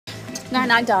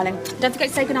No, darling. Don't forget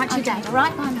to say goodnight to your dad, all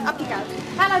right? Up you go.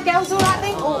 Hello, girls, all right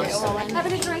then? Oh,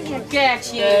 having a drink? Yeah,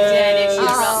 get you, Dennis. You're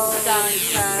up, don't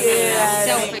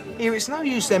Here, it's no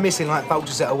use they're missing like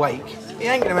vultures at a wake. He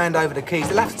ain't going to hand over the keys.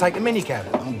 They'll have to take the minicab.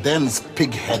 Oh, Dan's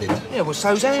pig-headed. Yeah, well,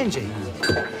 so's Angie.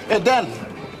 Hey, Dan.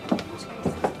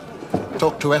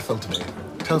 Talked to Ethel today.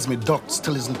 Tells me Dot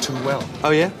still isn't too well.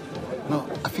 Oh, yeah? No,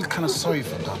 I feel kind of sorry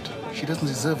for Dot. She doesn't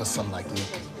deserve a son like Nick.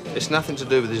 It's nothing to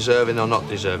do with deserving or not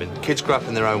deserving. Kids grow up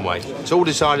in their own way. It's all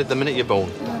decided the minute you're born.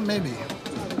 Well, maybe.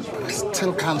 But I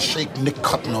still can't shake Nick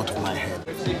Cotton out of my head.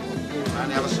 On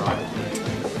the other side.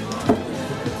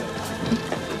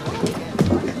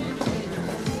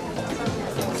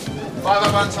 Five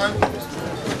up on time.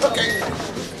 Okay.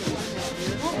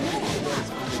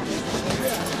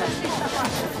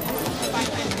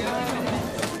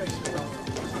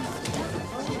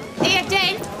 Here,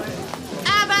 Den.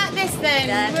 How about this then?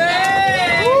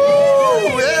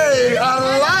 Ooh, hey, I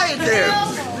like him.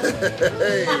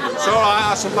 It's all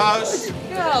right, I suppose.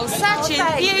 Oh, such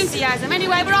enthusiasm.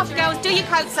 Anyway, we're off, girls. Do your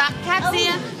coats up. Cab's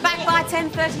here. Back by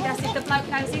 10:30. That's if the bloke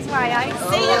knows his way, eh?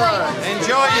 See you later.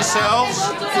 Enjoy yourselves.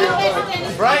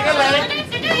 Break a leg.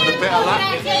 With a bit of luck.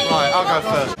 Right, I'll go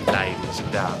first. Ladies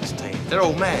and darts team. They're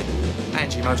all mad.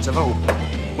 Angie most of all.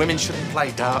 Women shouldn't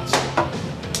play darts.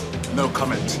 No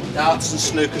comment. Darts and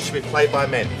snooker should be played by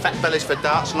men. Fat bellies for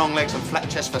darts, long legs and flat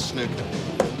chest for snooker.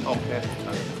 Oh, yeah.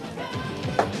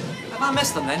 Have I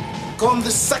missed them then? Gone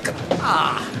this second.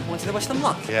 Ah, wanted to wish them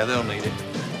luck. Yeah, they'll need it.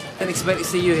 Didn't expect to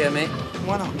see you here, mate.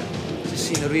 Why not? Just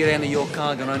seen the rear end of your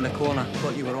car going round the corner.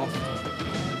 Thought you were off.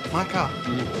 My car?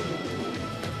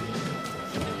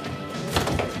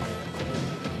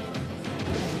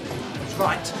 That's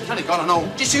right. It's only gone and all.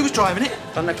 Just who was driving it?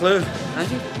 Done the clue,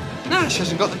 Angie? No, she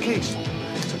hasn't got the keys.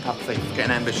 It's a pub thief,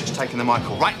 getting ambitious, taking the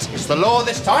Michael. Right, it's the law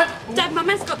this time. Dad, Mum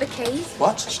has got the keys.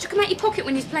 What? She took them out your pocket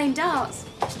when he was playing darts.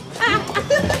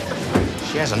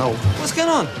 She hasn't all. What's going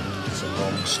on? It's a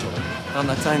long story. On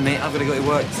the time, mate. I've got to go to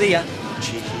work. See ya.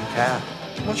 Cheeky cow.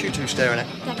 What are you two staring at?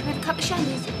 Dad, can we have a couple of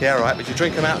shandies? Yeah, all right, but you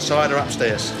drink them outside or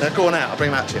upstairs. Now, go on out. I'll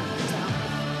bring them out to you.